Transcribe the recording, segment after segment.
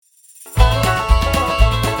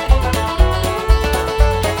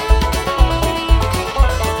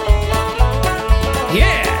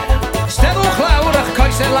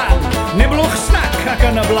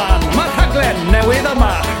blaen, mae rhaglen newydd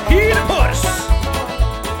yma, i'r pwrs!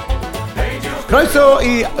 Croeso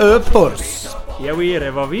i y pwrs. Ie wir,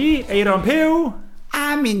 efo fi, Eiron Pyw.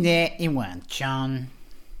 A minne Iwan John.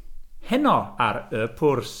 Heno ar y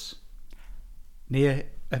pwrs.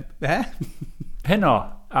 Heno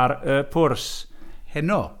ar y pwrs.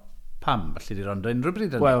 Heno? Pam, falle di rondo unrhyw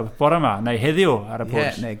bryd yn... Wel, bore yma, neu heddiw ar y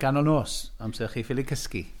pwrs. Neu ganol nos, amser chi ffili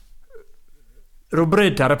cysgu.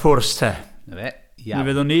 Rwbryd ar y pwrs, te. Na fe, Mi iawn.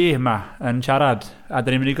 fyddwn ni yma yn siarad, a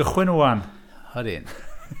dyn ni'n mynd i gychwyn wwan. Hodyn.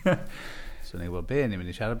 So ni'n gweld be, ni'n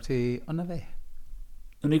mynd i siarad ti o'na fe.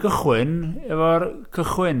 Dwi'n ni gychwyn efo'r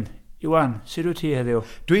cychwyn. Iwan, sut wyt ti heddiw?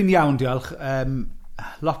 Dwi'n iawn, diolch.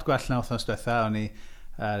 Lot gwell na wythnos diwetha, o'n i...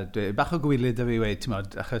 bach o gwylyd y fi weid, ti'n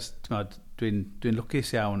modd, achos dwi'n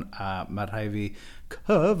lwcus iawn a mae rhai fi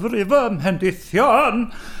cyfrif fy mhendithion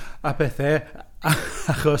a bethau,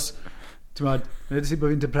 achos, ti'n modd, nid ysyn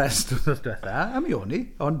bod fi'n depressed wythnos diwetha, a mi o'n i,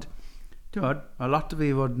 ond, ti'n modd, mae lot o fi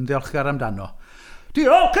fod yn ddiolchgar amdano.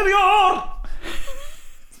 Diolch yn ior!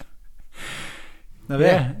 Na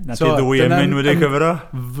fe. Na ti ddwy yn mynd wedi cyfro.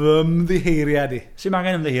 Fy mddiheiriad i. Sy'n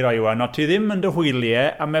angen ymddihiro, Iwan, o ti ddim yn dy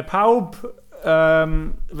hwyliau, a mae pawb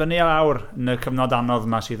fyny a lawr yn y cyfnod anodd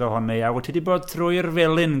yma sydd ohoni, a wyt ti wedi bod trwy'r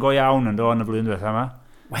felyn go iawn yn do yn y flwyddyn diwetha yma?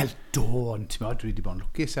 Wel, do, ond ti'n modd, dwi wedi bod yn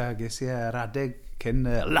lwcus a ges i yr adeg cyn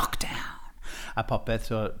lockdown a popeth,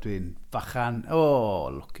 so dwi'n fachan,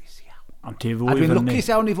 lwcus iawn. Ond ti A fwy dwi'n fyny.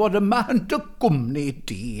 lwcus iawn i fod yma yn dy gwmni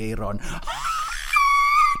di, Eiron.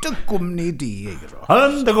 Dy gwmni di, Eiron.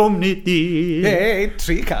 Yn dy gwmni di. Hei,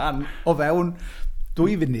 300 o fewn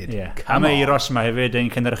 2 funud. Ie. A mae Eiros yma hefyd yn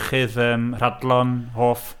cynhyrchydd radlon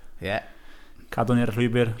hoff. Ie. Cadw ni'r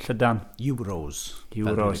llwybr llydan. Euros.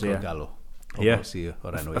 Euros, ie. Ie.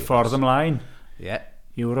 O'r enw Y ffordd ymlaen. Ie.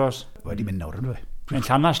 Euros. Wedi mynd nawr yn dwi. Mae'n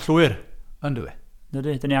llanas llwyr. Yn dwi.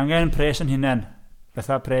 Dydy, dyn ni angen pres yn hunain.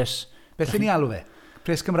 Betha pres. Beth ni alw fe?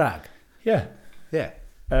 Pres Cymraeg? Ie. Ie.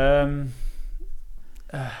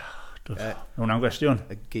 Hwna'n gwestiwn.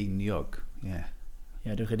 Y geiniog. Ie.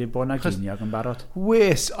 Ie, dwi'n credu bod na geiniog yn barod.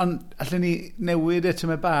 Wes, ond allan ni newid y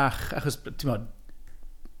tyma bach, achos, ti'n modd,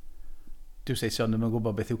 dwi'n Saeson ddim yn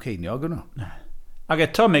gwybod beth yw ceiniog yno. Ac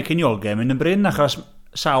eto, mae ceiniogau mynd yn bryn, achos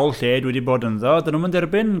sawl lle dwi wedi bod yn ddo, dyn nhw'n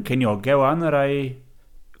derbyn ceiniogau wan, yr ai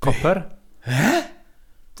copper.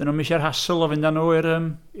 Dyn nhw'n eisiau'r hassle o fynd â nhw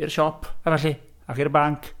i'r siop, a felly, ac i'r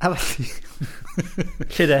banc. A felly.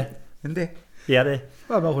 Lle de? Yndi. Ie, de.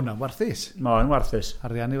 Wel, mae hwnna'n warthus. Mae'n warthus.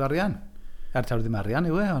 Arian yw arian. Tawr ddim arian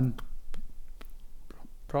yw e, ond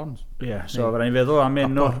prawns. Ie, so fydda ni'n feddwl am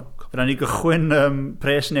enw. Fydda ni gychwyn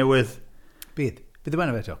pres newydd. Bydd yw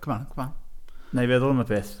enw fe eto? Come on. Na i feddwl am y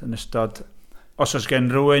peth yn ystod. Os oes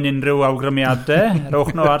gen rhywun unrhyw awgrymiadau,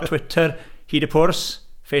 rowch nhw ar Twitter, Hyd y Pwrs,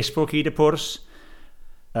 Facebook Hyd y Pwrs.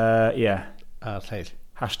 Ie. A'r lleill.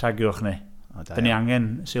 Hashtagiwch ni. Dyn ni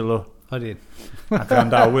angen sylw. Odyn. A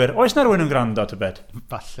grandawyr. Oes na rhywun yn grando, tybed?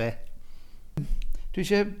 Falle. Dwi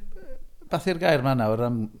eisiau bathu'r gair ma nawr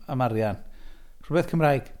am arian. Rhywbeth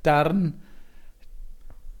Cymraeg. Darn.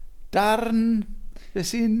 Be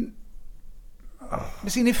sy'n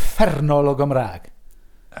effernol o Gymraeg?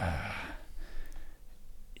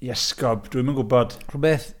 Iesgob, dwi'n yn gwybod.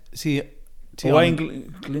 Rhywbeth sy'n... Owain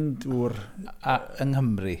Glyndwr. Yng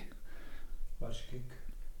Nghymru.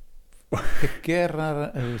 Picer ar...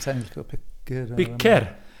 Bicer.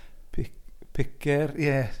 Picer,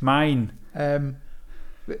 ie. Main.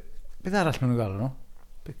 Beth arall maen nhw'n gael nhw?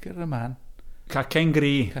 Picer y man. Cacen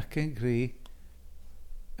gri. Cacen gri.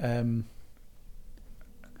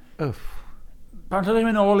 Pan lle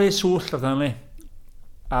mynd ôl i swll oedd ni?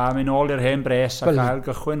 A mynd ôl i'r hen bres a cael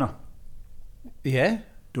gychwyn o. Ie?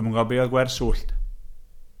 Dwi'n mynd gobio gwers swll.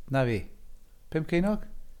 Na fi. 5 ceinog?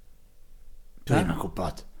 Dwi'n yn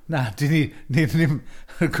gwybod. Na, ni'n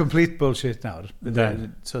complete bullshit nawr.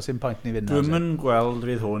 So sy'n pwynt ni fynd nawr. Dwi'n mynd gweld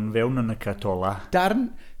fydd hwn fewn yn y catola. Darn,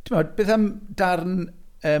 ti'n meddwl, beth am darn...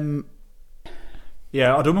 Ie,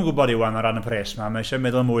 o dwi'n mynd gwybod Iwan ar ran y pres yma. Mae eisiau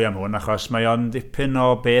meddwl mwy am hwn, achos mae o'n dipyn o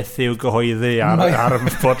beth i'w gyhoeddi ar y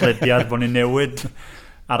podlediad bod ni'n newid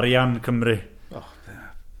arian Cymru.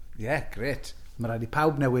 Ie, gret. Mae rhaid i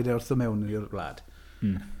pawb newid wrth o mewn i'r wlad.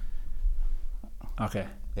 Oce.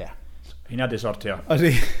 Ie. Hynna di sortio. Odi.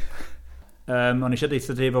 O'n eisiau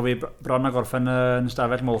deitha ti bod fi bron a gorffen yn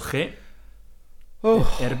stafell molchi.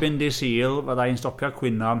 Erbyn di Sul, fyddai'n stopio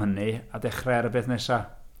cwyno am hynny a dechrau ar y beth nesaf.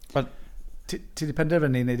 Ti di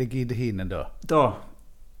penderfynu i wneud y gyd y hun yn do? Do.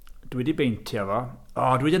 Dwi di beintio fo.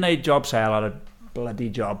 Dwi di wneud job sel ar y bloody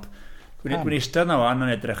job. Dwi'n eistedd na fan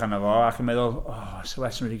yn edrych arno fo ac yn meddwl,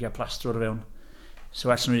 sewell nhw wedi cael plastrwr fewn.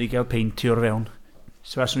 Sewell nhw wedi cael peintiwr fewn.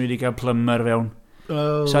 Sewell nhw wedi cael plymar fewn.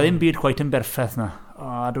 Oh. So ddim byd quite yn berffaith na.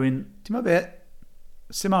 A dwi'n... Ti'n meddwl be?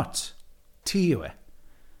 Sim ots. Ti yw e.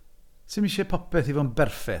 Sim eisiau popeth i fod yn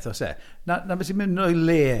berffaith, os e. Na beth sy'n mynd o'i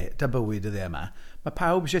le da bywyd ydi yma. Mae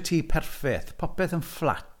pawb eisiau ti perffaith. Popeth yn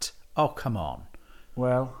flat. Oh, come on.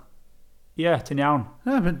 Wel, ie, ti'n iawn.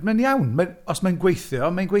 Na, mae'n iawn. Os mae'n gweithio,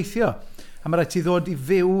 mae'n gweithio. A mae rhaid ti ddod i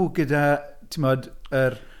fyw gyda, ti'n modd,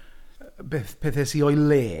 pethau sy'n o'i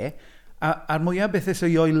le. A'r mwyaf bethau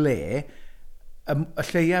sy'n o'i le, y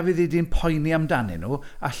lleiaf fydd i di'n poeni amdanyn nhw, a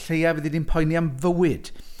lleiaf fydd i di'n poeni am fywyd.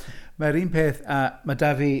 Mae'r un peth, a mae da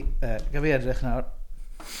fi, gaf fi edrych nawr,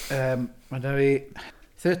 mae da fi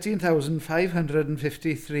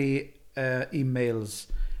 13,553 e-mails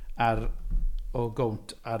o gownt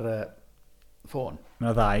ar y ffôn.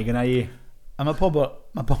 Mae ddau gyda i. A mae pobl...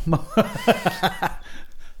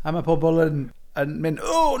 a mae pobl yn mynd,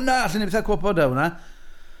 na, allan ni bethau gwybod o hwnna.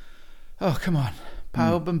 Oh, come on.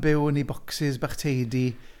 Pawb yn byw yn ei bocsys bach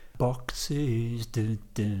teidi. Boxes,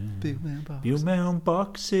 Byw mewn bocsys. Byw mewn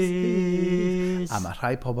boxes. A mae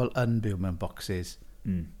rhai pobl yn byw mewn bocsys. A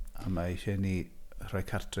mae eisiau ni rhoi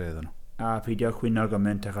cartre iddyn nhw. A peidio chwino'r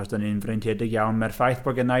gymaint, achos da ni'n freintiedig iawn. Mae'r ffaith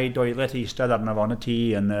bod gennau doilet eistedd arno fo'n y tŷ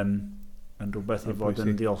yn rhywbeth i fod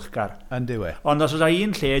yn ddiolchgar. Yn diwe. Ond os oes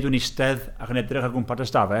un lle dwi'n eistedd ac yn edrych ar gwmpas y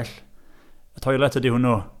stafell, y toilet ydy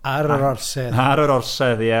hwnnw. Ar yr orsedd. Ar yr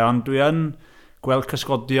orsedd, ie. Ond dwi yn gweld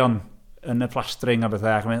cysgodion yn y plastring a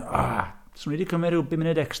bethau ac yn mynd, swn i wedi cymryd rhyw 5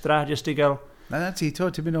 munud extra jyst i gael... Na,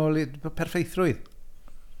 ti'n mynd ôl i perfeithrwydd.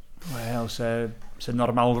 Wel, se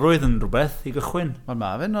normalrwydd yn rhywbeth i gychwyn. Ond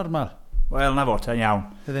mae fe'n normal. Wel, na fo, te'n iawn.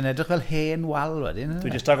 Fydde'n edrych fel hen wal wedyn.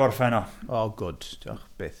 Dwi jyst ag orffen o. Oh, good. Diolch,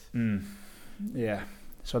 byth. Ie.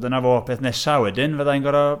 So dyna fo, beth nesaf wedyn, fyddai'n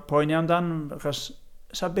gorau poeni amdan, achos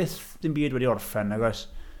sa byth dim byd wedi orffen, agos.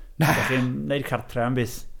 Na. Gallech chi'n neud cartre am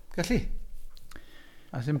byth. Gallu.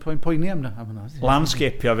 A sy'n poeni am hwnna.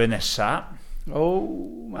 Landscapio fe nesaf.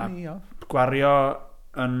 Gwario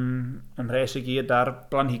yn rhes i gyd ar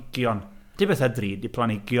blanhigion. Di bethau drud i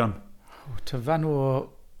planhigion. Tyfan o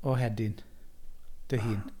hedyn. Dy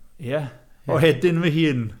hun. Ie. O hedyn fy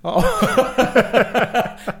hun.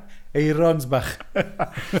 Eirons bach.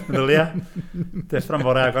 Ddylia. Deffro'n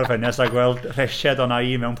fore agor ffenias a gweld rhesiad o'na i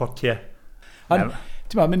mewn potiau. Ond,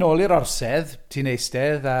 ti'n ma, mynd ôl i'r orsedd, ti'n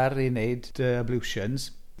eistedd ar i wneud dy ablutions.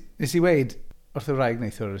 Nes i weid, wrth y wraig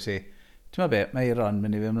neithwr ys i, ti'n ma be, mae Eiron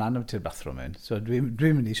mynd i fi ymlaen am ti'r bathroom yn. So dwi'n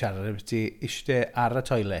mynd i siarad am ti eistedd ar y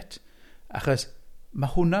toilet. Achos mae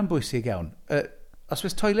hwnna'n bwysig iawn. Os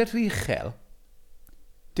fes toilet rhy uchel,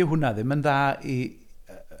 dyw hwnna ddim yn dda i...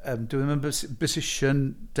 Dyw ddim yn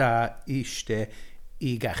position da i eistedd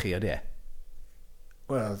i gachu o di.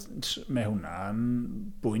 Wel, mae hwnna'n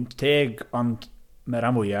bwynt teg, ond mae'r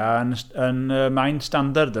am fwyaf yn main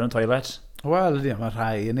standard yn y toilet. Wel, mae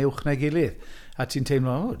rhai yn uwch na'i gilydd. A ti'n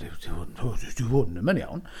teimlo, dyw hwn ddim yn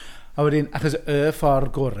iawn. A wedyn, achos y ffordd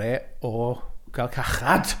gorau o gael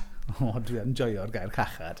cachad, dwi'n joio'r gair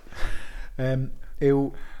cachad, yw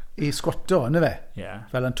i sgwato, yna fe? Yeah.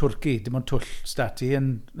 Fel yn Twrci, dim ond twll stati yn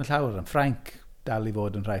y llawr, yn Ffrainc dal i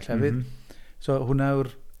fod yn rhai llefydd. So hwnna yw'r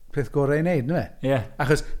peth gorau i wneud, yna fe? Yeah.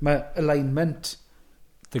 Achos mae alignment...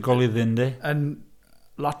 Dy golyddyn di? ...yn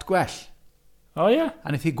lot gwell. O, ie. A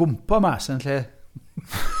wnaeth i gwmpo mas yn lle...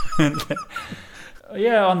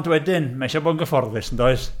 Ie, ond wedyn, mae eisiau bod yn gyfforddus, yn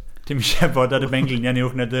does? Ti'n eisiau bod ar y bengliniau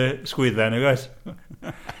uwch nid y sgwyddau, yn oes?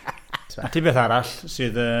 A ti beth arall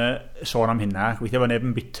sydd sôn am hynna, weithio bod neb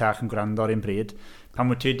yn bitach yn gwrando ar un pryd,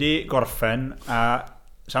 pan wyt ti wedi gorffen a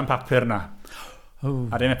sa'n papur na.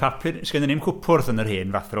 A mae papur, sgynny ni'n cwpwrdd yn yr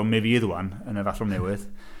hen fathroom, mi fydd wan, yn y fathroom newydd,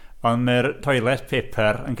 ond mae'r toilet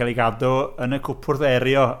paper yn cael ei gadw yn y cwpwrdd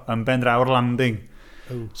erio yn ben draw'r landing.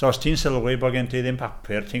 So os ti'n sylwi bod gen ti ddim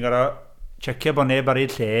papur, ti'n gorau checio bod neb ar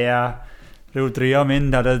ei lle a rhyw drio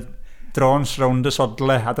mynd ar y drons rownd y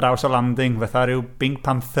sodle a draws y landing, fatha rhyw Pink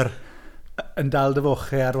Panther. Yn dal dy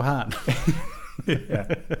fochau ar wahân.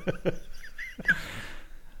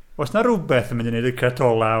 Oes na rhywbeth yn mynd i wneud y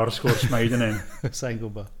cetola o'r sgwrs mae hyd yn un? Sa'n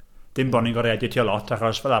gwybod. Dim bod ni'n gorau editio lot,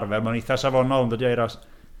 achos fel arfer, mae'n eitha safonol, yn dod i Eiros.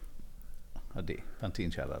 Ydy, pan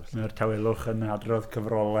ti'n siarad. Mae'r tawelwch yn adrodd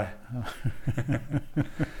cyfrolau.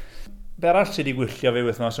 Be arall sydd wedi gwylltio fi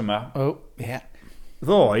wythnos yma?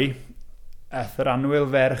 Ddoi, eth yr anwyl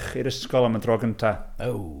ferch i'r ysgol am y tro gynta.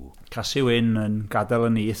 Cassie Wyn yn gadael y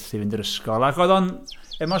nyth i fynd i'r ysgol. Ac oedd o'n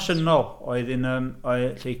emosiynol. Oedd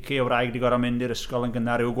lleici o wraig wedi gorau mynd i'r ysgol yn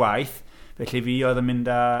gynnar i'w gwaith. Felly fi oedd yn mynd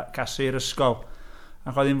â Cassie i'r ysgol.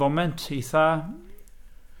 Ac oedd hi'n foment eitha...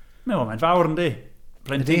 Mae'n foment fawr, yndi?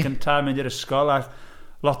 Plentyn cynta yn mynd i'r ysgol ac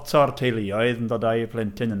lot o'r teuluoedd yn dod â'i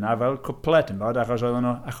plentyn yna fel cwplet yn bod. Achos oedd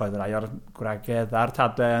nhw... Ac oedd rai o'r gwragedd a'r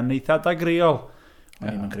tadau yn eitha dagriol.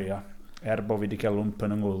 O'n i'n crio. Bo fi wedi cael lwmp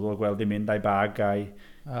yn ngwddw, gweld i mynd a'i bag a'i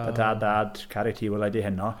dad, cari ti welaid i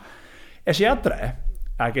heno. Es i adre,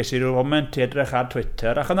 ac es i rhyw foment i edrych ar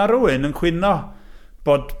Twitter, ac yna rhywun yn cwyno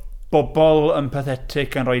bod bobl yn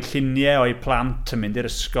pathetic yn rhoi lluniau o'i plant yn mynd i'r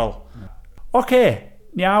ysgol. Oce,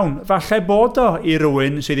 iawn, falle bod o i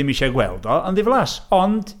rywun sydd ddim eisiau gweld o, yn ddiflas.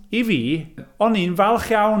 Ond i fi, o'n i'n falch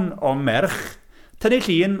iawn o merch, tynnu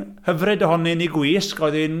llun hyfryd ohony'n i gwisg,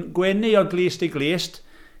 oedd hi'n gwenu o glist i glist,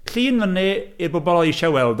 llun fyny i'r bobl o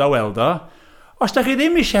eisiau weld o. Os da chi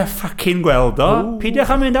ddim eisiau ffacin gweld o,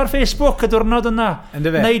 peidiwch am mynd ar Facebook y diwrnod yna.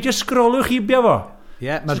 Neu just scrollwch hibio fo.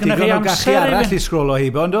 Ie, mae'r digon o gallu arall i sgrolo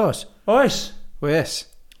hibio, ond oes? Oes.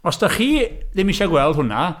 Os da chi ddim eisiau gweld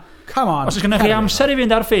hwnna, come on. Os ydych chi amser i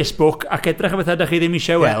fynd ar Facebook ac edrych o bethau da chi ddim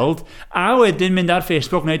eisiau weld, a wedyn mynd ar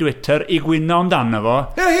Facebook neu Twitter i gwyno amdano fo,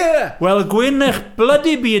 wel, gwyn eich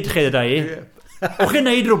bloody byd chi ddau i. O'ch chi'n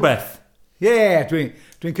neud rhywbeth?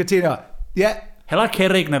 Dwi'n cytuno. Hela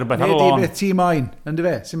cerig neu rhywbeth ar y lôn. Neu di beth ti moyn, ynddo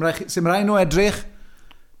fe? Sym rai nhw edrych.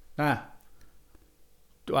 Na.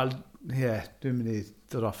 Wel, dwi'n mynd i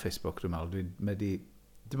ddod off Facebook, dwi'n meddwl. Dwi'n mynd i...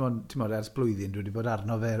 Dim ond ers blwyddyn, dwi wedi bod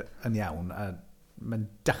arno fe yn iawn, a mae'n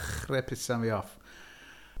dechrau pisan fi off.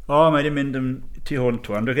 Mae wedi mynd yn tu hwnt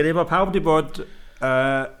wan. Dwi'n credu bod pawb wedi bod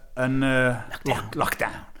yn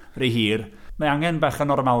lockdown. Rhy hir. Mae angen bach yn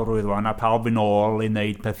normalrwydd wan, a pawb yn ôl i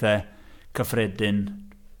wneud pethau cyffredin.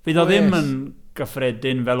 Fydd o ddim yn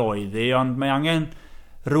gyffredin fel oedd hi, ond mae angen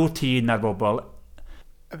rŵtín ar bobl.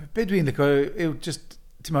 Be dwi'n licio yw just,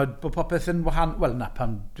 ti'n meddwl, bod popeth yn wahanol, wel na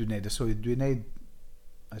pam dwi'n neud y swydd, dwi'n neud,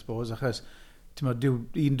 I suppose, achos, ti'n meddwl,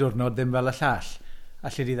 un diwrnod ddim fel y llall,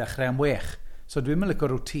 allu di ddechrau am wech. So dwi'n licio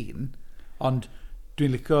rŵtín, ond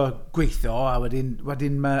dwi'n licio gweithio, a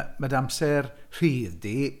wedyn mae amser rhydd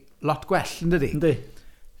di, lot gwell, ynddi? Yndi.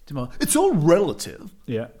 It's all relative.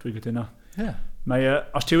 Ie, dwi'n gytuno.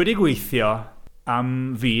 Os ti wedi gweithio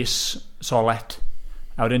am fis solet,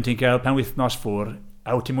 a wedyn ti'n cael penwythnos ffwr,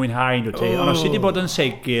 a wyt ti'n mwynhau nhw ti, ond os ti wedi bod yn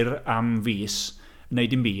segur am fis, wneud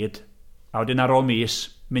dim byd, a wedyn ar ôl mis,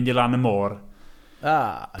 mynd i lan y môr,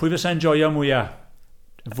 pwy fysa'n joio mwyaf?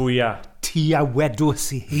 Fwyaf? Ti a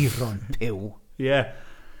wedws i heiron piw. Ie.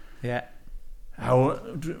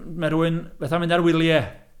 Mae rhywun, beth am mynd ar wyliau?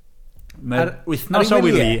 Mae'r wythnos o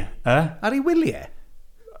wyli. Ar ei wyliau?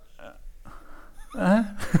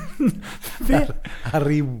 Ar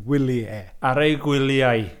ei wyliau. Ar ei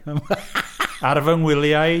gwyliau. Ar fy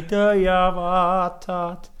ngwyliau dyaf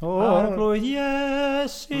atat. Ar blwydd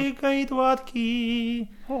Iesu geidwad ci.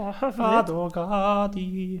 Fad o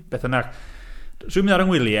gadi. Beth yna. Dwi'n mynd ar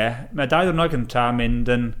yng ngwyliau. Mae 2 ddiwrnod cyntaf mynd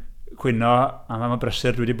yn cwyno am y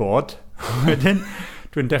brysur dwi wedi bod. Wedyn,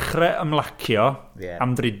 dwi'n dechrau ymlacio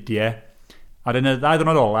am dridiau. A dyn y 2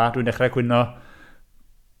 ddiwrnod ola, dwi'n dechrau cwyno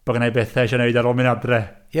bod gennau bethau eisiau gwneud ar ôl mynd adre.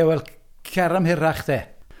 Wel, cer am hirach de.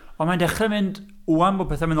 Ond mae'n dechrau mynd, wwan bod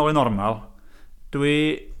pethau'n mynd ôl i normal,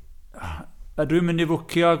 dwi'n mynd i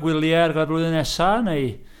fwcio gwyliau ar gael blwyddyn nesaf,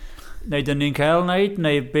 neu dyn ni'n cael wneud,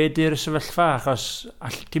 neu be di'r sefyllfa, achos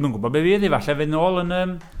ti'n mynd gwybod be fydd i, falle fydd nôl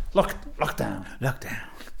yn lockdown.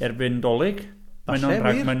 Erbyn dolyg. Mae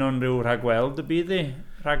nhw'n rhyw rhagweld y bydd i,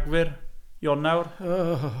 rhagfyr, Ionawr.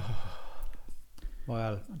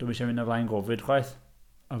 Wel. Dwi'n eisiau mynd o flaen Covid, chwaith.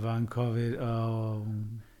 O flaen Covid,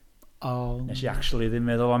 Nes i actually ddim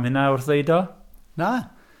meddwl am hynna wrth ddeud o. Na.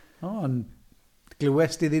 Ond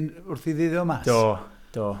glywes di wrth i ddiddo mas? Do.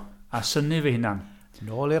 A syni fi hynna'n.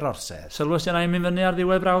 Nôl i'r orsedd. Sylwys yna i'n mynd fyny ar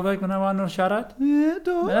ddiwedd brawddeg fyna wan o'r siarad?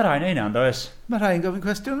 Do. Mae'n rhaid i hynna'n, does? Mae rhaid gofyn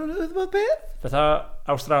cwestiwn yn ddweud beth? Betha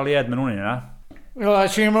Awstraliad, maen nhw'n hynna. Well, I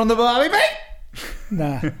see him on the body, mate!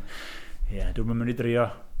 Na. Dwi'n mynd i drio.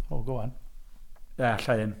 Go on.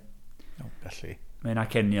 Alla ddim. Gallu. Mae'n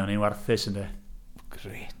acenion i'n warthus ynddo.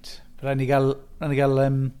 Great. Rhaid ni gael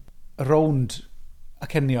rownd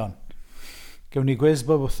acenion. Gewn ni gwiz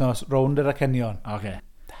bob wythnos, rownd yr acenion. Oce.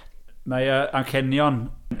 Mae acenion,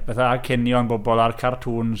 fatha acenion bobl ar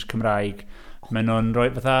cartoons Cymraeg, maen nhw'n rhoi,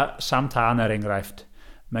 fatha Sam Tan er enghraifft.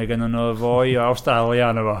 Mae gen nhw fwy o Australia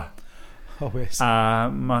yna fo. Wys. A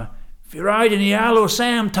fi rhaid i ni alw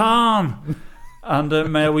Sam Tan. Ond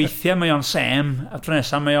mae weithiau mae o'n Sam, a tro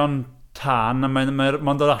nesaf mae o'n Tan, a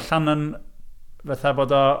mae'n dod allan yn fatha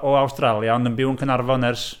bod o Australia, ond yn byw yn Cynarfon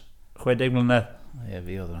ers 60 mlynedd. Ie,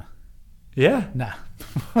 fi oedd hwnna. Ie? Na.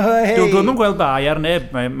 Dwi'n gweld bai ar neb,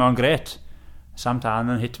 mae'n gret. Sam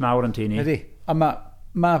Tan yn hit mawr yn tini. Ydy, a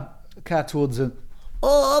mae cartoons yn...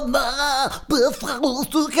 beth ffawr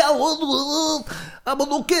dwi'n cael a maen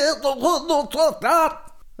nhw'n gyd o'n hwnnw trotar.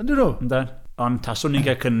 Yndyn nhw? Yndan. Ond taswn ni'n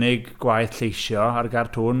cael cynnig gwaith lleisio ar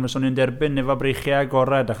gartŵn, fyswn ni'n derbyn efo breichiau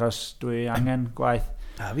agored, achos dwi angen gwaith.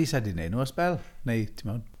 A fi sa'n di neud nhw o sbel. Neu, ti'n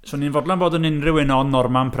mewn? So ni'n fodlon bod yn unrhyw un o'n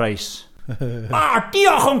Norman Price.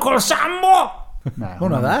 Diolch yn col Sammo!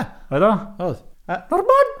 Hwna dda. Oedd o? Oedd.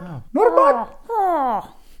 Norman! Norman!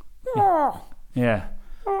 Ie.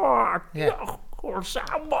 Diolch yn col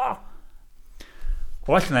Sammo!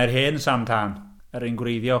 Well na'r hen Sam Tan, yr un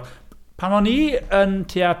gwreiddiol. Pan o'n i yn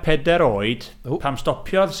tua 4 oed, pam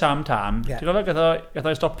stopiodd Sam Tan, ti'n gofio gath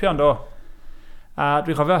o'i stopio yndo? A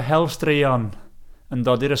dwi'n cofio Hel Straeon yn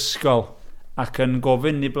dod i'r ysgol ac yn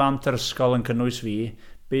gofyn i blant yr ysgol yn cynnwys fi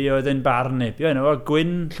be oedd yn barn ni. Be oedd nhw,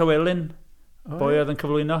 Gwyn Llywelyn, boi oedd yn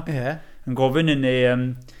cyflwyno. Yn gofyn i ni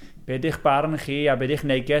be di'ch barn chi a be di'ch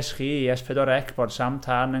neges chi i S4C bod Sam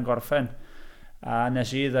Tan yn gorffen. A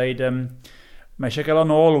nes i ddweud, mae eisiau gael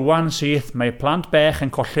o'n ôl wan syth, mae plant bech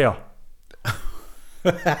yn collio.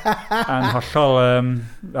 A'n hollol,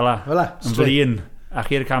 yn flin, ac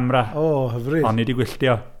i'r camera. Hyfryd. O'n i wedi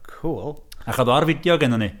gwylltio. Cool. A chod o'r fideo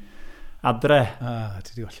gen ni. Adre.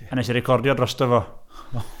 Ti di golli. A nes i recordio drosto fo.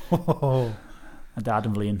 A dad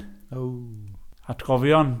yn flin.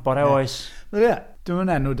 Atgofion, bore oes. Dwi'n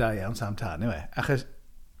mynd enw da iawn Sam Tan, yw e. Achos,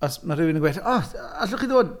 os mae rhywun yn gweud, allwch chi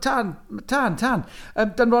ddod, Tan.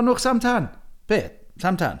 Danfonwch Sam Tan. Be?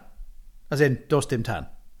 Sam Tan? As in, dos dim Tan.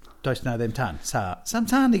 Does na ddim Tan. Sam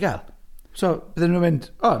Tan i gael. So, bydden nhw'n mynd,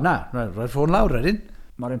 na, roi'r ffôn lawr rydyn.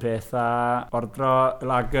 Mae'r un peth a ordro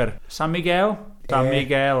lager. San Miguel? San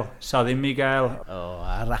Miguel. Sa ddim Miguel.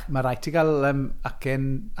 Mae rhaid i gael acen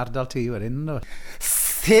ardal ti wedyn, no?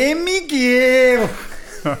 Sam Miguel!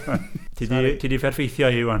 Ti di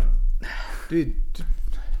fferffeithio hi, wan? Dwi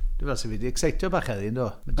fel sy'n fi di excitio bach heddi,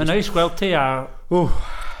 no? Mae'n oes gweld ti a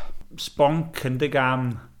sbonc yn dy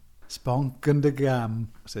gam. Sbonc yn dy gam.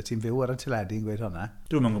 Os ti'n fyw ar y teledu yn gweud hwnna.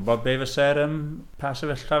 Dwi'n mynd gwybod be fysa'r pa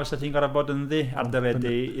sefyllfa fysa ti'n gorau bod yn ddi ar dyledu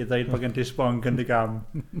i ddweud bod gen ti sbonc yn dy gam.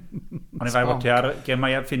 Ond i fai bod ti ar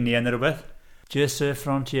gemau a ffiniau neu rhywbeth. Just a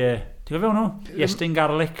frontier. Ti'n gofio hwnnw? Iestyn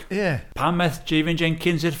garlic. Pam meth Javin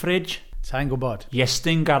Jenkins i'r ffridge? Sa'n gwybod.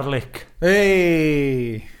 Iestyn garlic.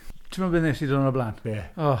 Ti'n mynd beth nes i dod o'n o blaen? Be?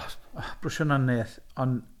 Brwsio'n aneth.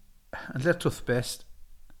 Ond yn lle'r toothpaste,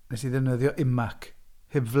 nes i ddefnyddio imac.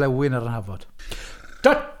 Heb flewyn ar y hafod.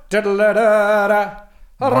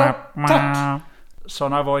 So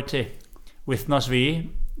na fo i ti. Wythnos fi.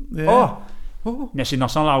 Nes i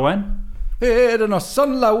noson lawen. Y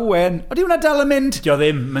noson lawen. Oeddi hwnna dal yn mynd? Dio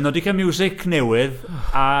ddim. Mae'n dod i cael music newydd.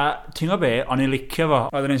 A ti'n gwybod be, o'n i'n licio fo.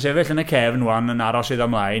 Oedden ni'n sefyll yn y cefn wan yn aros idd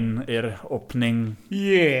ymlaen i'r opening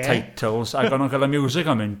titles. Ac o'n cael y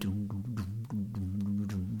music o'n mynd...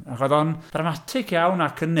 Ac oedd o'n dramatic iawn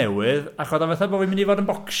ac yn newydd, ac oedd o'n fatha bod fi'n mynd i fod yn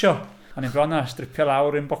bocsio. A ni'n bron a stripio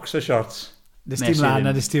lawr i'n boxer shorts. Nes ti mlaen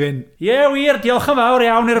a nes ti fynd? Wir, diolch yn fawr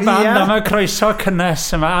iawn i'r band am y croeso cynnes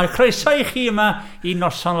yma. A croeso i chi yma i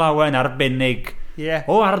noson lawen arbennig.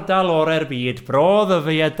 O ardal o'r byd, brodd y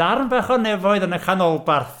fi a darn bach o nefoedd yn y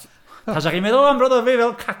canolbarth. As ych chi'n meddwl am brodd y fi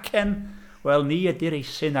fel cacen? Wel, ni ydy'r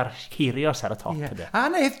eisyn a'r curios ar y top. A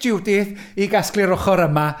wneud Judith i gasglu'r ochr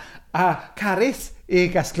yma, a Caris i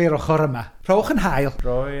gasglu'r ochr yma. Rhowch yn hael.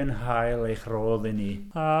 Rhoi yn hael eich rodd i ni.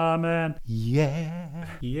 Amen.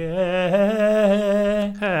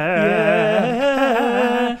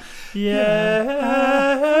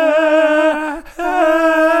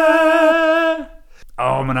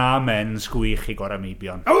 Mae'n amen sgwych i gorau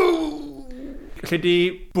meibion. Lle di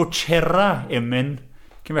bwtchera emyn.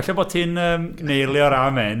 Cyn felly bod ti'n neilio'r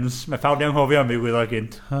amens, mae ffawd i'n hofio am fi gwyddo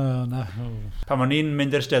gynt. Pan o'n i'n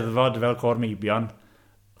mynd i'r steddfod fel cor meibion,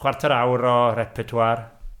 4 awr o repertoire,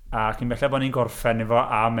 a cyn felly bod ni'n gorffen efo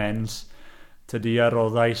amens, tydi a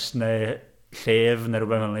roddais neu llef neu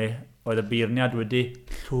rhywbeth fel ni, oedd y beirniad wedi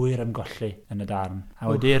llwyr ymgolli yn y darn. A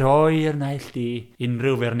wedi rhoi i'r naill di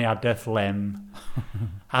unrhyw feirniadaeth lem.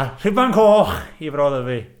 A rhywban coch i frodd y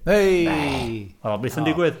fi. O, beth yn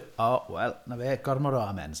digwydd? Wel, na fe, gormod o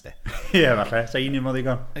amens, de. Falle, sa un i'n modd i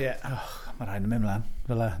gon. Mae rhaid yn mynd mlaen,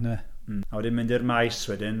 fel la, na fe. A wedyn mynd i'r maes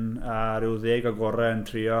wedyn, a rhyw 10 o gorau yn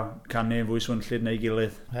trio canu fwy swnllid neu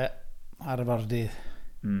gilydd. Ar y fordydd.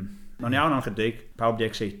 Mae'n iawn o'n chydig, pawb di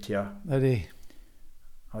excitio. Ydy.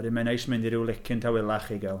 A wedyn mae'n neis mynd i ryw licyn tawelach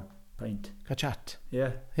i gael paint. Ca chat. Ie.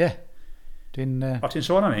 O, ti'n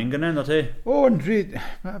sôn am hyn gynnau, no ti?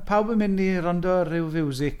 Pawb yn mynd i rondo rhyw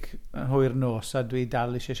fiwsig hwyr nos a dwi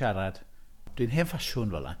dal eisiau siarad. Dwi'n hen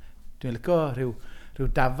ffasiwn fel la. Dwi'n licio rhyw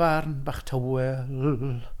dafarn bach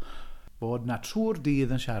tywel, bod na trwy'r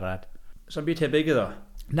dydd yn siarad. Sa'n byd tebyg iddo?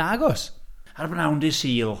 Nagos. Ar bnawn di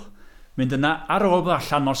Sul, mynd yna ar ôl bod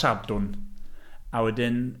allan o'r Sadwn, a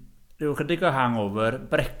wedyn rhyw chydig o hangover,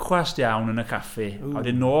 brecwast iawn yn y caffi, a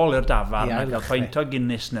wedyn nôl i'r dafarn a cael pwynt o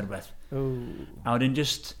Guinness neu rhywbeth. A wedyn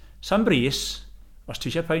just, sa'n bris, os ti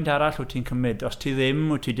eisiau peint arall wyt ti'n cymryd, os ti ddim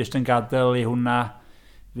wyt ti jyst yn gadael i hwnna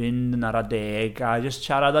fynd yn ar a deg a jyst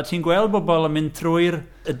siarad a ti'n gweld bobl yn mynd trwy'r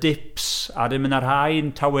y dips a ddim yn arhau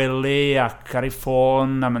yn tawelu ac ar ei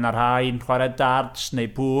ffôn a mynd arhau yn chwarae darts neu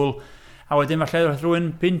pŵl a wedyn falle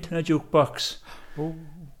rhywun pint yn y jukebox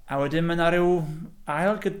a wedyn mynd ar ryw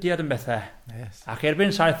ail gydiad yn bethau ac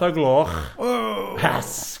erbyn 7 o gloch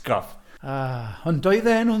hasgoff Ond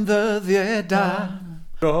doedden nhw'n ddyddiau da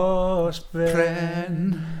dros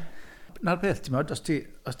pren Na'r peth, ti'n modd, os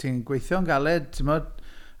ti'n gweithio'n galed, ti'n modd,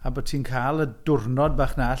 a bod ti'n cael y diwrnod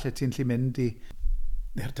bach na lle ti'n lli mynd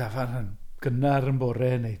i'r dafarn yn gynnar yn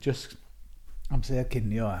bore neu just amser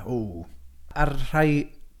cinio A'r rhai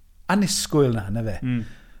anisgwyl na fe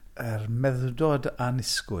yr meddwdod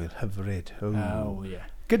anisgwyl hyfryd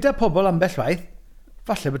Gyda pobl ambell waith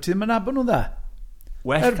falle bod ti ddim yn nabod nhw dda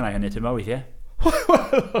well gan I hynny ti'n ma weithiau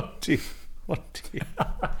O ti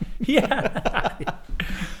Ie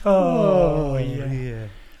O ie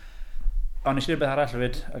Ond nes i beth arall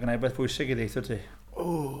fyd a gynnau beth pwysig i ddeithio ti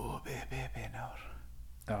Be nawr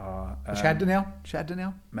O Shed yn iawn? Shed yn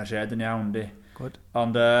iawn? Mae'r shed yn iawn di Good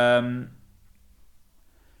Ond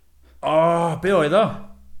be oedd o?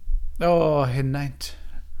 Hynnaint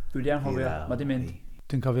Dwi di anghofio Ma di mynd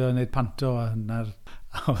Dwi'n cofio wneud panto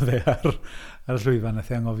oedd e ar y llwyfan a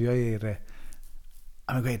the anghofio i eire a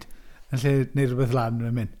mae'n gweud yn lle wneud rhywbeth lan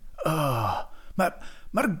yn mynd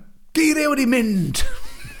mae'r geiriau wedi mynd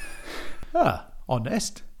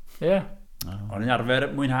honest Ie Ond yn arfer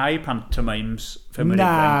mwynhau pantomimes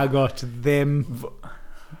Na got ddim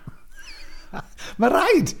Mae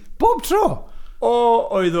rhaid bob tro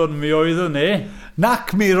Oeddwn mi oeddwn ni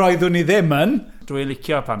Nac mi roeddwn ni ddim yn Dwi'n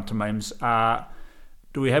licio pantomimes a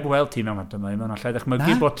dwi heb weld ti mewn pantomime ond allai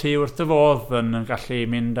ddechmygu bod ti wrth y fodd yn gallu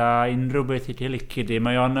mynd â unrhyw beth i ti licio di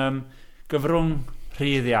Mae o'n gyfrwng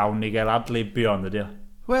rhydd iawn i gael adlibio ond ydy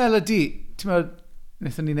Wel ydy ti'n meddwl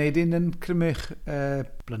Wnaethon ni wneud un yn crymych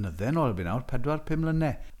blynydde nôl fi nawr, 4-5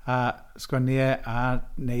 mlynedd. A sgwennu a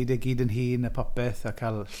wneud gyd yn hun y popeth a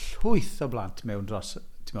cael llwyth o blant mewn dros,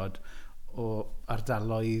 ti'n modd, o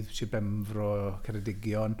ardaloedd Sir Benfro,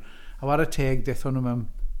 Ceredigion. A war y teg, deithon nhw mewn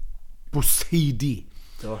bwsheidi.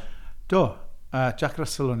 Do. Jack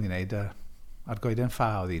Russell o'n i'n wneud ar goeden ffa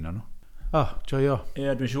oedd un o'n nhw. Joio. Ie,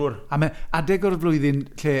 dwi'n siŵr. A mae adeg o'r flwyddyn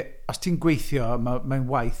lle, os ti'n gweithio, mae'n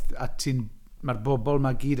waith a mae'r bobl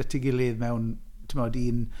mae gyd at ei gilydd mewn, ti'n modd,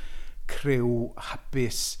 un criw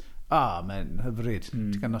hapus. Mae'n hyfryd.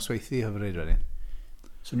 Ti'n cael nosweithi hyfryd wedyn.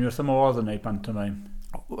 So ni wrth y modd yn gwneud pantomime?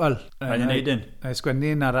 Wel, Rhaid i wneud un?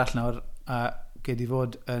 Sgwennu un arall nawr, a gei di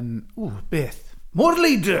fod yn, beth? Môr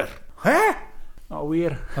leidr! He?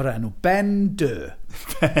 Wir. O'r enw, Ben Dur.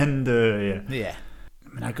 Ben Dur, ie. Ie.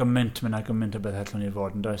 Mae'n gymaint o beth allwn ni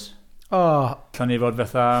fod yn does. Allwn ni fod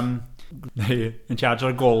fatha, yn charge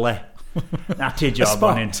o'r gole. Na ti job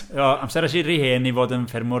o'n hyn. Amser ys i rhy hen i fod yn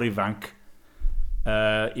ffermwr ifanc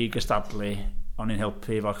i gystadlu o'n i'n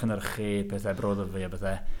helpu fo chynyrchu pethau brodd o fi a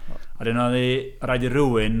bethau a dyn oedd rhaid i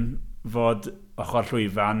rywun fod ochr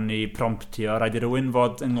llwyfan i promptio rhaid i rywun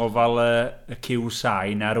fod yn ngofal y cyw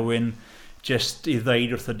sain a rywun just i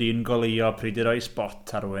ddeud wrth y dyn golio pryd i roi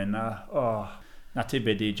spot ar rywun a na ti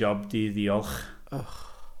beth i job di ddiolch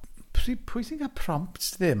Pwy sy'n cael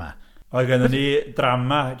prompts ddim yma? Oedd gen ni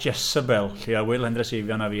drama Jezebel, lle a Will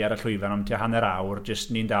Hendresifion a fi ar y llwyfan am tua hanner awr,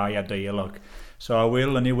 just ni'n dau a dialog. So a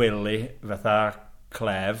Will yn ei wely, fatha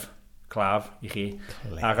claf i chi,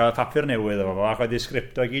 ac oedd papur newydd o fo, ac oedd ei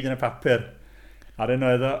sgript o gyd yn y papur. A dyn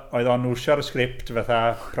oedd o'n wsio'r sgript fatha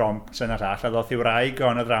prompts yn y llall, a ddoth i wraig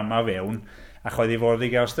o'n y drama fewn, ac oedd ei fod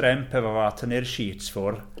i gael stremp efo fo a tynnu'r sheets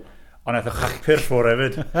ffwr. Ond oedd y papur ffwr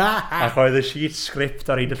hefyd. Ac oedd y sheet script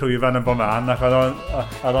ar hyd y llwyfan yn bod man. Ac oedd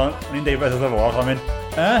o'n ni'n deud beth oedd o fo. Ac oedd mynd,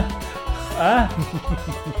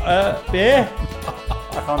 be?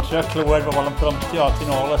 Ac o'n siarad clywed bobl yn promptio ti'n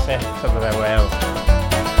ôl y set. So bydde, wel.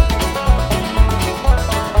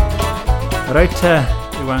 Reit,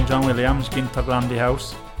 Iwan John Williams, gynt o Glandy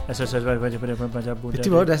House. Beth ti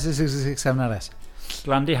fod, S667RS?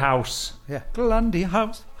 Glandy House. Glandy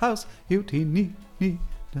House, yw ti ni.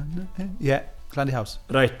 Glandy House.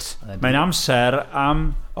 Reit, mae'n amser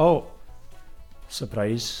am...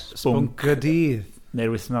 surprise. Spwnc y dydd.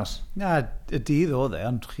 Neu'r wythnos. Na, y dydd oedd e,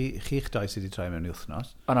 ond chi'ch does wedi troi mewn i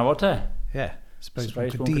wythnos. O na fo te? Ie, surprise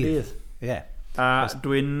spwnc y dydd. Ie. A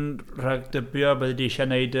dwi'n rhagdybio bydde di eisiau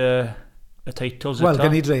gwneud y teitls eto? Wel,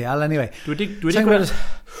 gen i dreial, anyway. Dwi wedi gweld...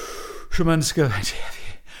 Siwman sgyfaint.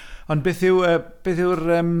 Ond beth yw'r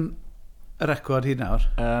y record hyd nawr?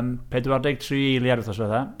 43 eiliad wrthos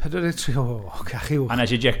fydda. 43, cachu. A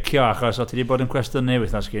nes i jecio achos o ti wedi bod yn cwestiynu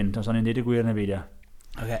wythnos gynt, os o'n i'n dweud y gwir neu beidio.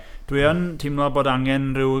 Okay. Dwi yn teimlo bod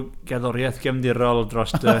angen rhyw gerddoriaeth gefndirol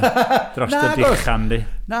dros dy dichan di.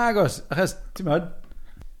 Na, agos, achos, ti'n modd,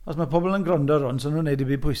 os mae pobl yn gwrando ar hwn, so nhw'n neud i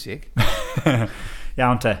byd pwysig.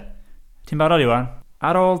 Iawn te. Ti'n barod Iwan?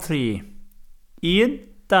 Ar ôl 3. 1,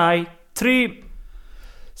 2, 3.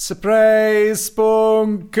 Surprise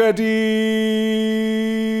Spunkadi!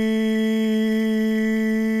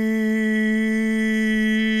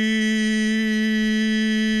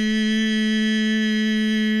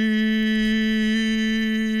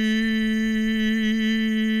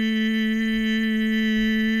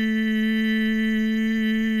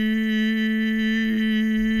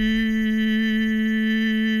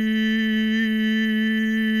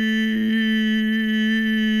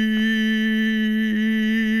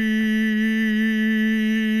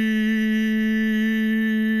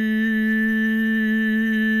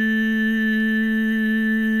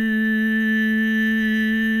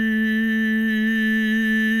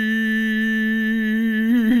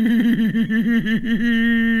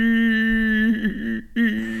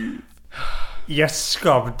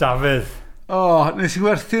 Iesgob, Dafydd. Nes i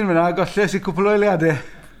werthu'n fyna, golles i cwpl o eiliadau.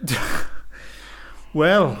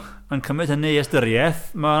 Wel, yn cymryd hynny i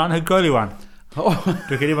ystyriaeth, mae'n anhygoel Iwan. Dwi'n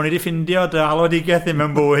credu bod ni wedi ffindio dy alwedigaeth i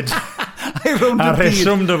mewn bwyd. A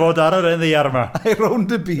reswm dy fod ar yr un ddiar yma. Ai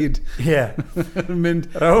round y byd. Ie. Mynd,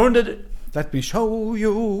 Round y... let me show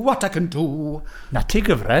you what I can do. Na ti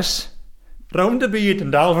gyfres. Round y byd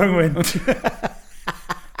yn dal fy ngwynt.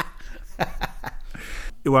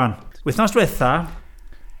 Iwan, wythnos diwetha,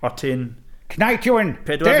 o ti'n... Cnight you in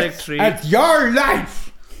 43. death at your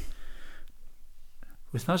life!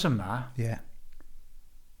 Wythnos yma, Yeah.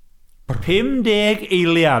 50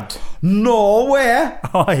 eiliad. No, where?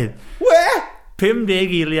 Oedd. Where? 50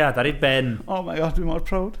 eiliad ar ei ben. Oh my god, dwi'n mor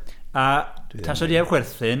proud. A tas wedi ef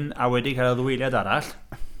chwerthin a wedi cael 2 eiliad arall.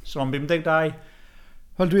 So am 52.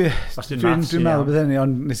 Wel, Os ti'n maths, dwi'n meddwl iawn. bydd hynny,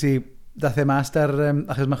 ond nes i dath e mas dar,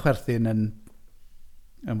 achos mae chwerthin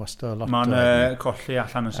yn wasto lot Mae'n colli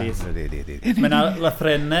allan y syth. Mae yna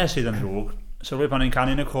lythrenau sydd yn ddrwg. Sylwi pan ni'n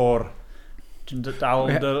canu yn y cor. Ti'n dal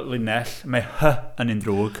dy linell. Mae hy yn un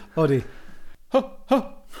drwg. O di. Ho, ho.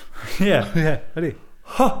 Ie. Ie, o di.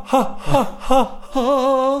 Ho, ho, ho, ho,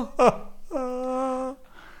 ho.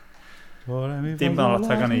 Dim bod lot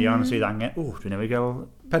ag aneion sydd angen... Dwi'n nefyd gael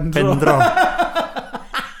pendro.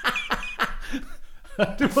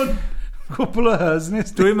 Dwi'n bod cwpl o hys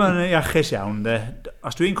nes. Dwi'n mynd iachus iawn, de.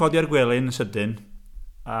 Os dwi'n codi ar gwelyn sydyn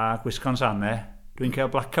a gwisgo'n sanau, dwi'n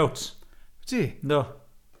cael blackouts. Ti? Do.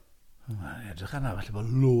 Edrych yna, falle bod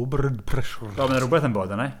low blood pressure. Do, mae'n rhywbeth yn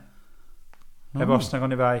bod yna. Ef os nag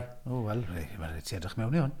o'n i fai. O, wel, ti edrych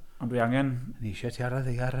mewn i hwn. Ond dwi angen... Ni eisiau ti ar y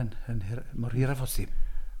ddeiar mor hir a phosib.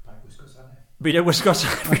 Beidio gwisgo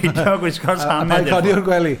sanau. A pa'i codi o'r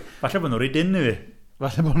gwely. Falle bod nhw'n rhy dyn i fi.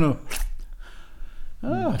 Falle bod nhw.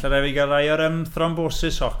 Falle rai fi gael rai o'r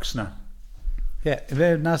thrombosis socks na. Ie,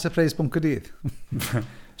 fe na surprise bwnc y dydd.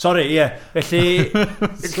 Sori, ie. Felly,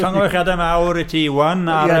 llongyfarchiadau mawr i ti, Iwan.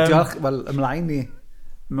 Ie, diolch. Wel, ymlaen ni.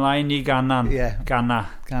 Mlaen i ganan. Ie. Gana.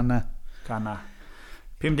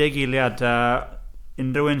 50 eiliad.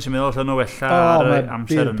 Unrhyw un sy'n meddwl allan nhw wella ar y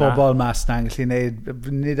amser yna. Bydd pobl mas na'n gallu neud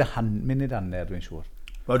munud anner, dwi'n siŵr.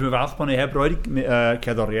 Wel, dwi'n falch bod ni heb roed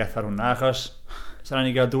cerddoriaeth ar hwnna, achos sa'n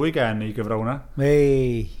ni gael 2 gen i gyfrawna.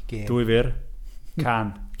 Ei, gen. 2 fyr.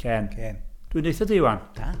 Can. Ken. Dwi'n deitha di, Iwan.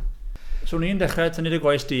 Da. So ni'n dechrau tynnu dy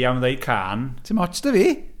goes di am ddeu can. Ti'n mots dy fi?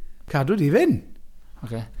 Cadw di fynd.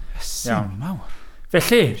 Okay. Iawn. Mawr.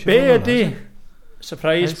 Felly, be ydy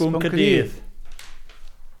surprise bwnc y dydd?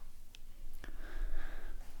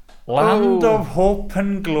 Land of Hope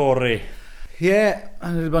and Glory. Ie,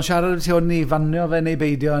 yn wedi bod yn siarad ti hwn ni, fanio fe neu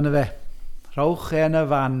beidio yn y fe. Rhowch e yn y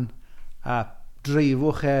fan a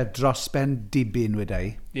dreifwch e dros ben dibyn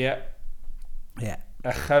wedau. Ie. Ie.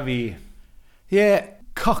 Echa fi. Ie,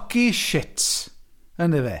 cocky shits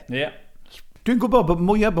yn y fe. Ie. Dwi'n gwybod bod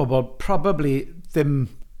mwyaf bobl probably ddim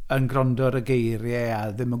yn gwrando ar y geiriau a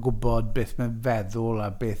ddim yn gwybod beth mae'n feddwl a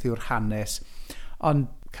beth yw'r hanes. Ond,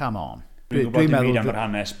 come on. Dwi'n gwybod dim byd am yr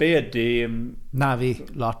hanes. Be ydy... Na fi,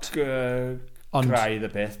 lot. Graidd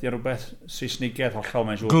y peth. Di rhywbeth Saesnigaeth hollol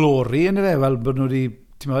mae'n siŵr. Glory yn y fe, wel bod nhw wedi,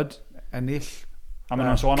 ti'n modd, ennill. A maen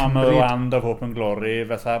nhw'n sôn am y Land of Hope and Glory,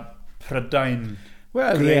 fatha Prydain,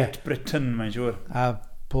 Great Britain, mae'n siŵr. A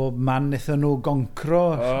pob man eithon nhw goncro.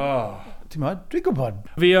 Ti'n modd, dwi'n gwybod.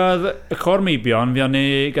 Fi oedd y cor meibion,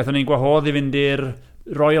 gathon ni'n gwahodd i fynd i'r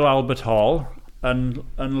Royal Albert Hall yn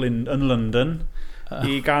London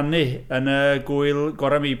i ganu yn y gwyl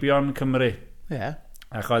gorau meibion Cymru. Ie.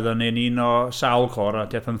 Ac oeddwn ni'n un o sawl cor, a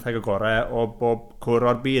 15 o gorau o bob cwr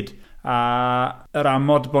o'r byd. A yr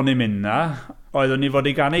amod bod ni'n mynd na, oeddwn ni fod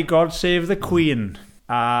i ganu God Save the Queen.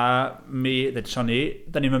 A mi, ddetson ni,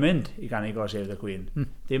 da ni'n mynd i ganu God Save the Queen.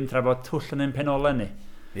 Dim tra bod twll yn ein penolau ni.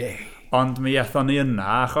 Ond mi athon ni yna,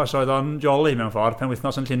 achos oedd o'n joli mewn ffordd, pen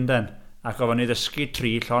wythnos yn Llundain. Ac oeddwn ni ddysgu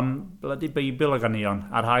 3 llon bloody Beibl o ganion.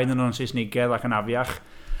 A'r hain yn nhw'n Saesnigedd ac yn afiach.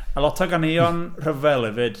 A lot o ganion rhyfel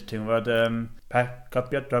hefyd, ti'n gwybod, pack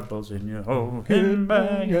up your troubles in your home, in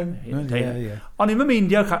bag. Ond ni'n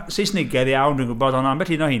meindio Saesnigedd iawn, dwi'n gwybod, ond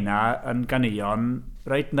ambell un o hynna yn ganion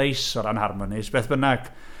reit neis o ran harmonis, beth bynnag.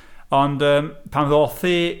 Ond pan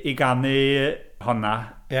ddothi i ganu honna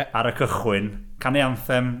ar y cychwyn, canu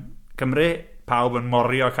anthem Cymru, pawb yn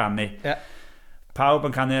morio canu. Pawb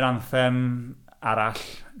yn canu'r anthem arall,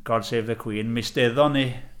 God Save the Queen, mi steddon ni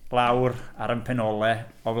lawr ar yn penole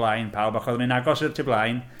o flaen pawb, ac oeddwn ni'n agos i'r tu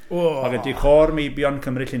blaen. Oedd wedi cor meibion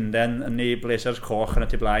Cymru Llundain yn ei blazers coch yn y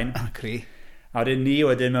tu blaen. Cri. A wedyn ni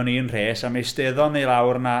wedyn mewn un rhes, a mi steddon ni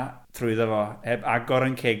lawr na trwyddo fo, heb agor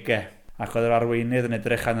yn cege. Ac oedd yr arweinydd yn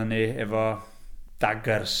edrych arno ni efo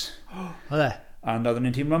daggers. Oedd e? Ond oeddwn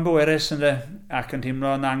ni'n teimlo'n bwerus ac yn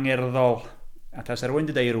teimlo'n angerddol. A tas erwyn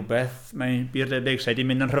di dweud rhywbeth, mae'n birdedig sa'i di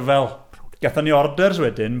mynd yn rhyfel. Gathon ni orders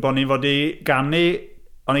wedyn, bod ni'n fod i ganu,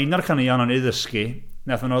 ond un o'r canion o'n i ddysgu,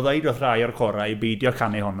 nathon nhw ddweud wrth rai o'r corau i beidio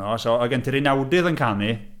canu honno, so oedd gen ti'r un awdydd yn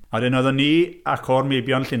canu, a wedyn oeddwn ni a cor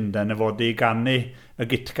meibion Llundain y fod i ganu y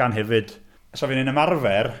gitgan hefyd. So fi'n un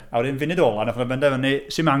ymarfer, a wedyn funud ola, nath o'n benderfynu,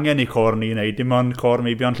 sy'n angen i cor ni wneud, dim ond cor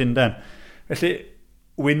meibion Llundain. Felly,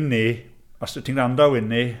 Winnie, os ti'n gwrando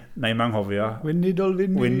Winnie, na i'n anghofio. Winnie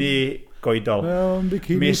Dolfini. Winnie Goedol.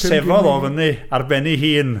 Mi sefodd o fyny ar ben ei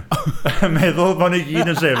hun. Meddwl bod ni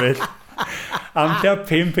gyd yn sefyll. Am tua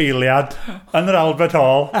 5 eiliad yn yr Albert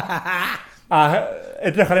Hall. A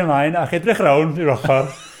edrych ar ei mlaen, ac edrych rawn i'r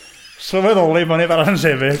ochr. Sylweddoli bod ni barod yn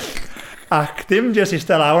sefyll. Ac dim jyst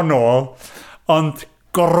eistedd lawr nôl, ond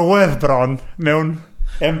gorwedd bron mewn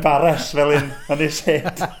embaras fel un yn ei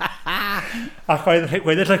set. Ac oedd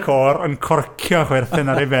gweddill y cor yn corcio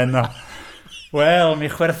chwerthin ar ei ben o. Wel, mi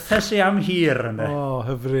chwerthes i am hir, ynddo.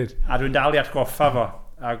 Hyfryd. A dwi'n dal i atgoffa fo.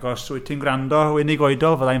 Ac os wyt ti'n gwrando, Winnie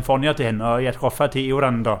Goedol, fyddai'n ffonio ti heno i atgoffa ti i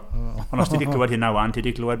wrando. Ond os ti wedi clywed hynna wan, ti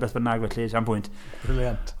wedi clywed beth bynnag felly, sa'n pwynt.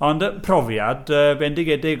 Briliant. Ond profiad,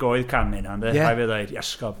 bendigedig oedd canu na, ynddo? Rhaid fi ddweud,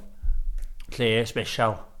 iasgob. Lle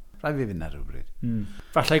special. Rhaid fi fynd ar rhywbryd.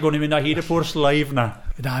 Falle gwn i'n mynd â hyd y pwrs live na.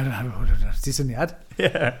 Na, ti syniad?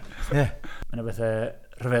 Ie. Mae'n bethau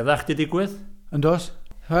rhyfeddach di digwydd? Yn dos?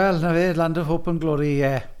 Wel, na fe, Land of Hope and Glory,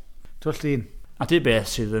 twll un. A ti beth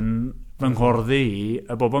sydd yn fy nghorddi i,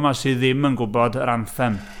 y bobl yma sydd ddim yn gwybod yr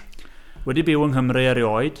anthem. Wedi byw yng Nghymru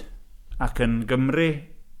erioed, ac yn Gymru,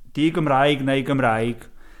 di-Gymraeg neu Gymraeg,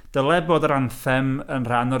 dyle bod yr anthem yn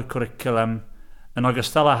rhan o'r cwricwlwm yn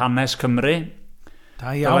ogystal â hanes Cymru.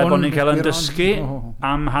 Da iawn. Dyle bod ni'n cael yn dysgu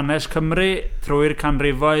am hanes Cymru trwy'r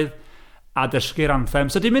canrifoedd a dysgu'r anthem.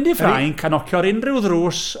 So di'n mynd i Ffrainc a nocio'r unrhyw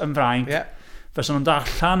ddrws yn Ffrainc. Fes nhw'n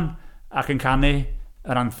darllan ac yn canu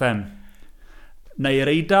yr anthem. Neu yr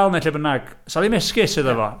Eidal, neu lle bynnag. Sa ddim esgus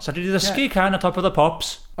iddo fo. Sa ti wedi ddysgu can a Top of the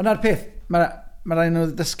Pops. Ond ar peth, mae rhaid nhw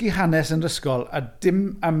ddysgu hanes yn ysgol, a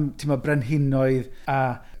dim am brenhinoedd a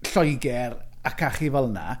Lloegr a cachu fel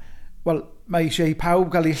yna. Wel, mae eisiau i pawb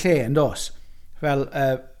gael ei lle yn dos. Fel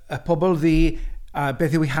y pobl ddi a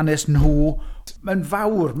beth yw eu hanes nhw. Mae'n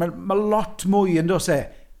fawr, mae lot mwy yn dos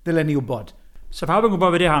ddylen ni wybod. So pawb yn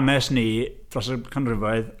gwybod beth yw hanes ni dros y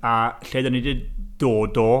canrifoedd a lle dyn ni wedi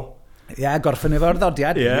dod o. Gorffen efo'r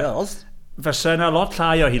ddodiad. Fysa yna lot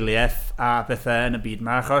llai o hiliaeth a bethau yn y byd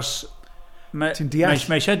yma, achos mae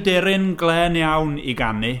eisiau deryn glen iawn i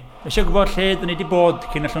ganu. Mae eisiau gwybod lle dyn ni wedi bod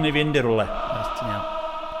cyn allwn ni fynd i rwle.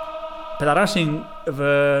 Peth arall sy'n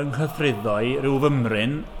fy nghythryddo i rhyw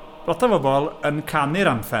fymryn, lot o bobl yn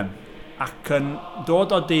canu'r anthem ac yn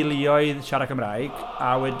dod o deuluoedd siarad Cymraeg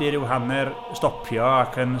a wedi rhyw hanner stopio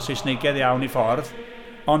ac yn Saesnigedd iawn i ffordd,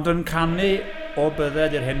 ond yn canu o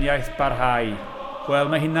bydded i'r heniaeth barhau.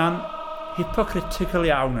 Wel, mae hynna'n hypocritical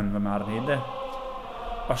iawn yn fy marn i, ynddo?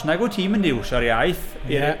 Os nag wyt ti'n mynd i wsio'r iaith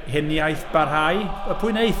i'r heniaeth barhau, y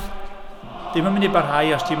pwy neith? Dim yn mynd i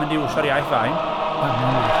barhau os ti'n mynd i wsio'r iaith fain.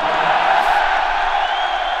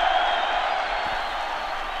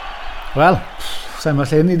 Wel, sa'n ma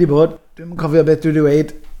lle ni wedi bod. Dwi'n cofio beth dwi wedi weid.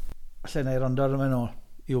 Falle na i rondo ar yma nôl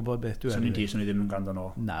i wybod beth dwi wedi. Swn i'n ddim yn gwrando nôl.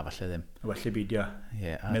 Na, falle ddim. Welly beidio.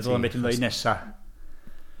 Meddwl am beth yn dweud nesa.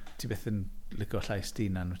 Ti beth yn licio llais di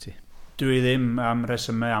na, nhw ti? Dwi ddim am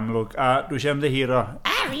resymau amlwg. A dwi eisiau ymddihiro.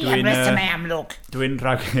 Am resymau amlwg.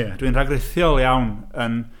 Dwi'n rhagrithiol iawn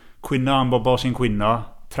yn cwyno am bobl sy'n cwyno,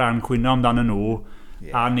 tra'n cwyno amdano nhw,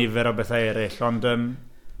 a nifer o bethau eraill. Ond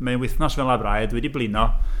mae'n wythnos fel a braidd, dwi wedi blino.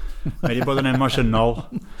 Mae wedi bod yn emosiynol.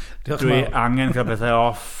 Diolch Dwi yn fawr. angen cael bethau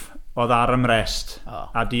off oedd ar ymrest. O.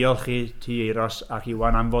 A diolch i ti Euros ac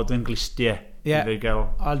Iwan am fod yn glistiau. Ie. I fi gael...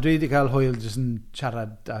 O, dwi wedi cael hwyl jyst yn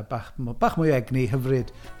siarad a bach mwy egni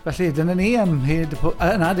hyfryd. Felly, dyna ni am hyd y pwrs.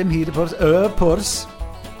 Na, dim hyd y pwrs. Y pwrs.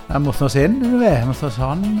 Am wythnos hyn, yn fe. Am wythnos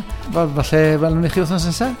hon. Falle, fel yn i chi wythnos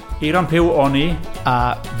nesaf. Iron Piw o'n i.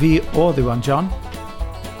 A fi o Ddiwan John.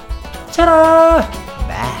 Ta-ra!